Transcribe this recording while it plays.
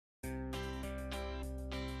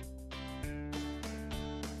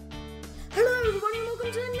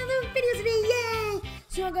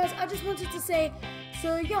So yeah, guys, I just wanted to say,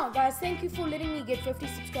 so yeah, guys, thank you for letting me get 50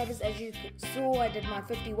 subscribers. As you saw, I did my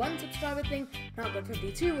 51 subscriber thing. Now I've got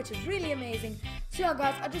 52, which is really amazing. So yeah,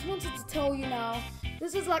 guys, I just wanted to tell you now,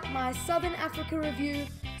 this is like my Southern Africa review.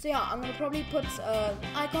 So yeah, I'm going to probably put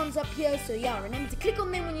icons up here. So yeah, remember to click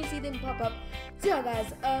on them when you see them pop up. So yeah,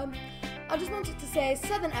 guys, I just wanted to say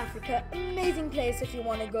Southern Africa, amazing place if you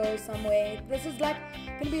want to go somewhere. This is like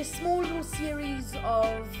going to be a small little series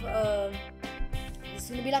of, this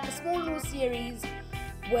is going to be like a small little series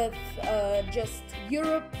with just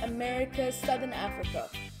Europe, America, Southern Africa.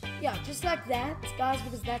 Yeah, just like that, guys,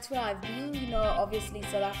 because that's where I've been, you know, obviously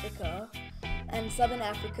South Africa. And Southern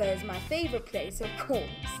Africa is my favorite place, of course.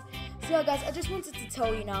 So yeah, guys, I just wanted to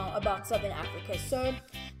tell you now about Southern Africa. So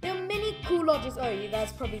there are many cool lodges. Oh, you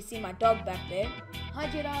guys probably see my dog back there. Hi,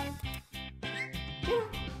 Jedi. Jedi.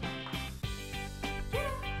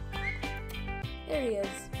 There he is.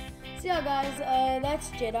 So yeah, guys, that's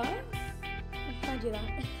Jedi. Hi,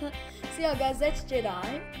 Jedi. So yeah, guys, that's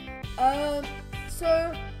Jedi.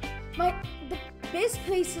 So the best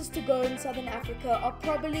places to go in Southern Africa are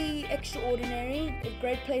probably Extraordinary, a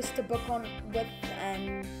great place to book on with,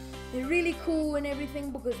 and they're really cool and everything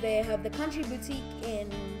because they have the country boutique in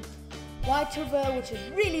White River, which is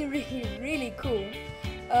really, really, really cool.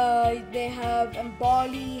 They have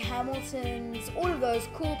Mbali, Hamilton's, all of those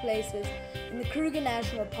cool places in the Kruger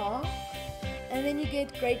National Park. And then you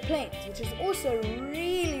get Great Plains, which is also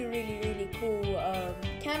really, really, really cool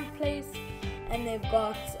camp place. And they've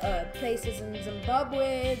got places in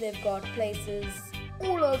Zimbabwe, they've got places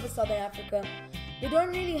all over Southern Africa. They don't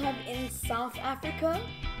really have in South Africa,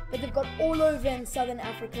 but they've got all over in Southern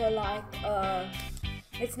Africa, like,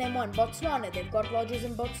 let's name one, Botswana. They've got lodges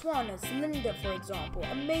in Botswana, Cylinder, for example.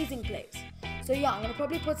 Amazing place. So yeah, I'm going to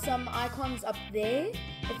probably put some icons up there.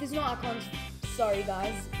 If there's no icons, sorry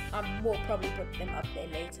guys, I will probably put them up there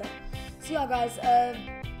later. So yeah, guys,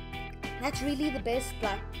 that's really the best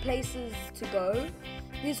places to go.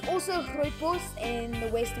 There's also Grootbos in the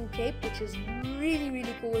Western Cape, which is really,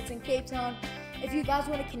 really cool. It's in Cape Town. If you guys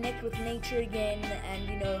want to connect with nature again and,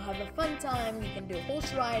 you know, have a fun time, you can do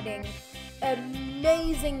horse riding.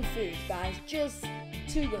 Amazing food, guys. Just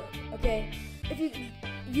too good, okay? If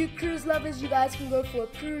you cruise lovers, you guys can go for a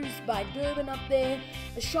cruise by Durban up there.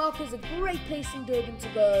 The Shark is a great place in Durban to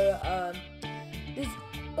go. There's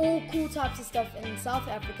all cool types of stuff in South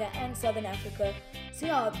Africa and Southern Africa. So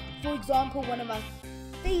yeah, for example, one of my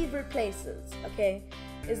favorite places, okay,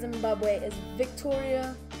 is Zimbabwe, is Vic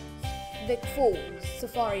Falls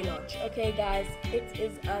Safari Lodge. Okay guys, it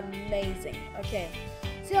is amazing. Okay,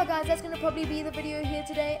 so yeah guys, that's gonna probably be the video here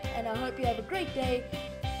today, and I hope you have a great day,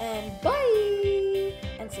 and bye,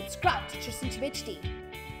 and subscribe to Tristan HD.